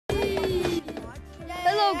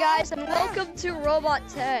guys, and welcome to Robot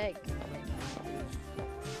Tag.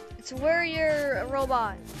 It's where you're a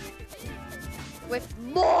robot with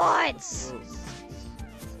mods.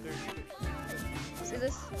 See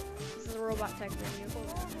this? This is a Robot Tag menu.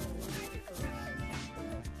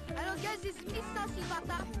 Alors guys, it's me, Sassy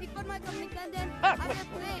Bata. Before my communication, I will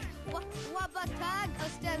play Robot Tag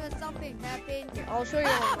instead of something happened. Here, I'll show you.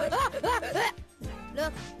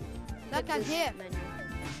 Look, I'm here.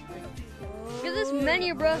 Look at this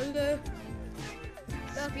menu, bro.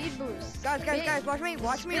 Speed boost. Guys, watch me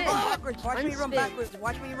run backwards. Watch me run backwards.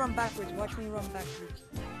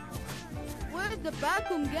 Where's the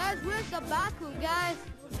bathroom, guys?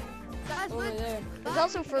 Guys, where's there. There's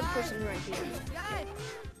also third person right here.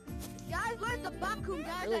 Guys, where's the bathroom,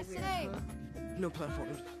 guys? Really I weird, say. huh? No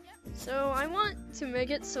platforms. So I want to make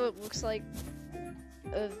it so it looks like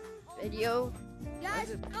a video.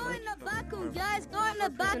 Guys, go in the bathroom, guys. Go in the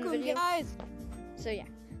First-person bathroom, video. guys. So yeah,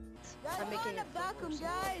 Guys, I'm go making in the it bathroom, first.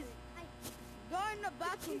 guys. Go in the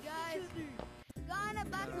bathroom, guys. Go in the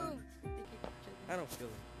bathroom. I don't feel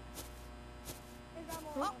it.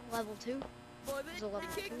 Oh, level 2. There's a level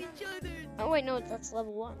 2. Each other. Oh wait, no, that's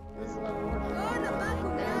level 1. This is level 1. Go in the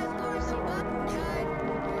bathroom, guys. Go in the bathroom, guys.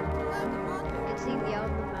 You can see the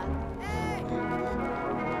output map. Hey.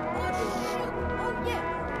 Oh, shoot. Oh, yeah.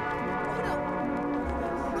 Hold up.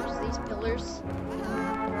 There's these pillars.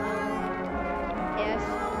 F, E.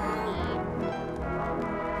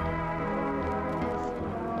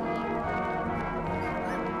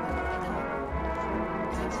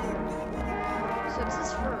 So this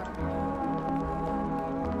is for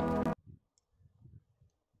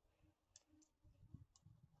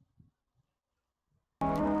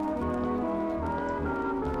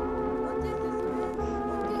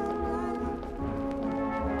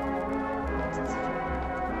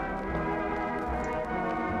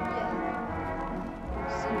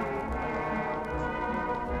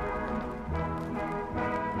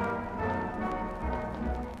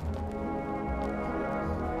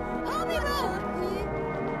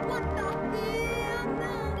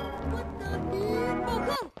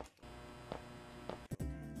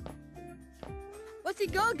What's he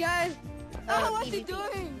go, guys? Oh, what's he PvP.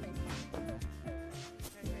 doing?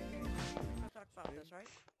 Talk about this, right?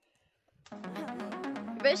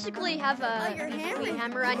 You basically have a your PvP hammer.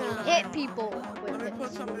 hammer and you hit people with Let me it.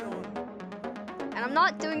 put something on. And I'm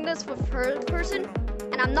not doing this with third person,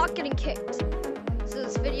 and I'm not getting kicked. So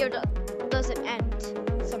this video doesn't end.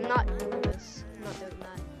 So I'm not doing this. I'm not doing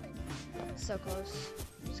that. So close.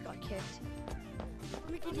 Just got kicked.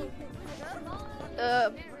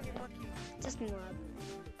 Testing lab.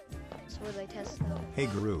 That's where they test them. Hey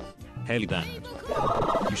Guru, Hey Dad.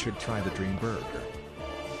 you should try the Dream Burger.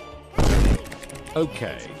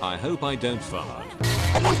 Okay, I hope I don't fart.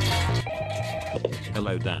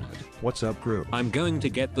 Hello Dad. What's up Guru? I'm going to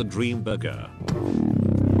get the Dream Burger.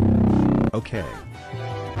 Okay.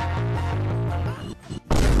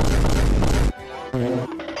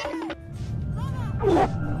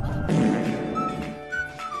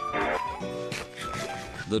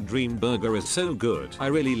 The Dream Burger is so good. I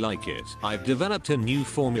really like it. I've developed a new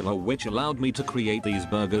formula which allowed me to create these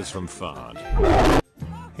burgers from fart.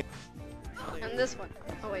 And this one.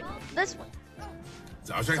 Oh wait, this one.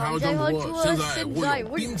 早上好，中国！现在我有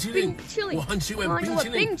冰淇淋，我很喜欢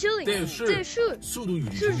冰淇淋，但是速度与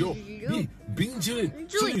激情就比冰淇淋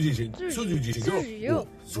速度与激情，速度与激情就我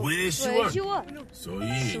最喜欢。所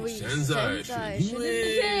以现在是音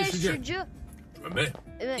乐时间，准备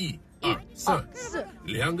1、2、3，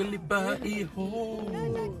两个礼拜以后，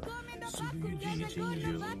速度与激情就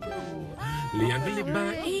两个礼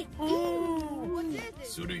拜以后，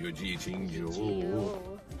速度与激情就。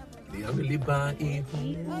两个礼拜以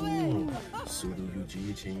后，速度与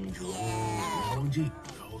激情就忘记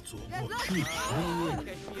要走过去。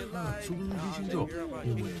速度与激情就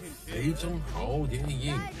因为非常好电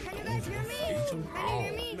影，动作非常好，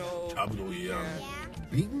差不多一样。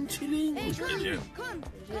冰淇淋时间。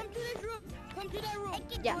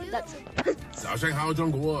 Yeah, that's it. 早上好，中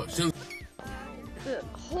国！现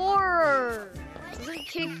Horror doesn't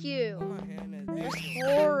kick you. There's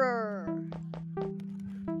horror.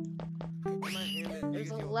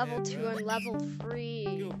 There's a level 2 and level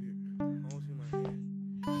 3.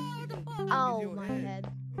 Ow, my head.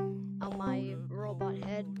 Ow, my robot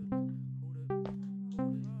head.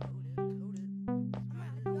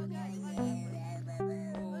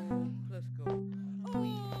 Let's go.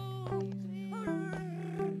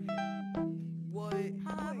 What?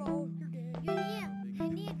 Hello, you're dead. I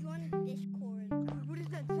need to join the Discord. What is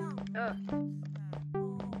that sound?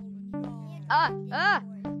 Ah!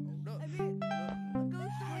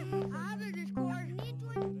 I have a Discord. I need to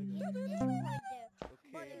join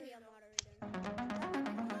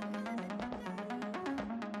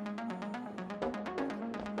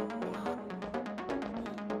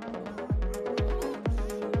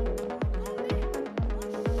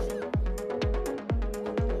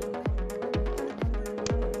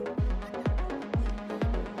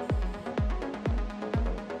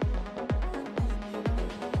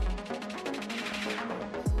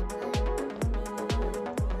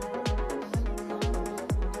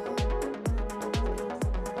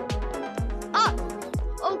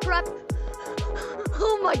trap.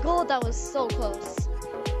 Oh my god, that was so close.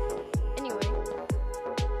 Anyway.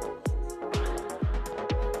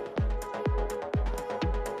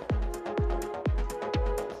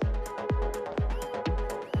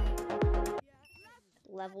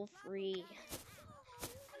 Level 3.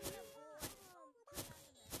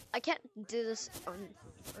 I can't do this on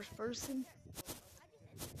first person.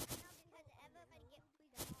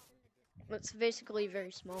 It's basically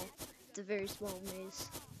very small. It's a very small maze.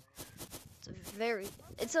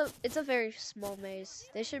 It's a very small maze.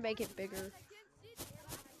 They should make it bigger.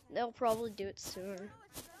 They'll probably do it sooner.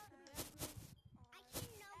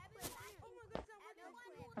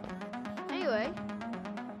 Anyway,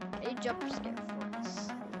 a jump scare for us.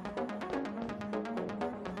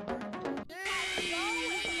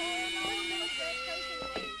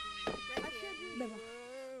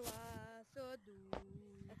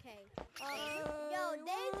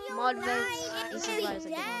 Mod vents, this is what I was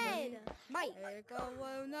thinking. Mike.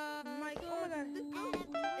 Mike.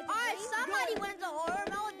 Alright, somebody went to horror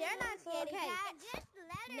mode. They're not scared. Okay.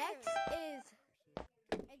 Next is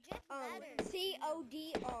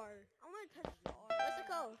CODR. I want to touch the R. What's the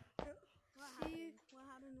code?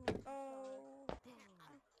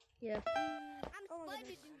 Yeah.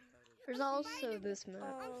 There's also this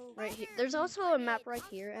map right here. There's also a map right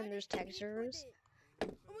here, and there's textures.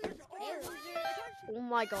 Oh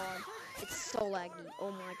my god, it's so laggy.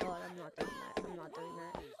 Oh my god, I'm not doing that. I'm not doing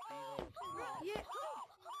that.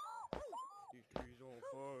 These trees on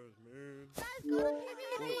fire, man. Nope.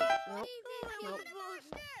 Nope.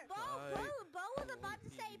 Bo was about to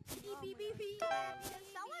say PvP.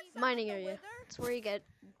 Mining area. It's where you get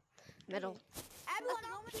metal. Everyone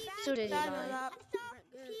So did you die?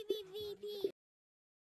 PvP.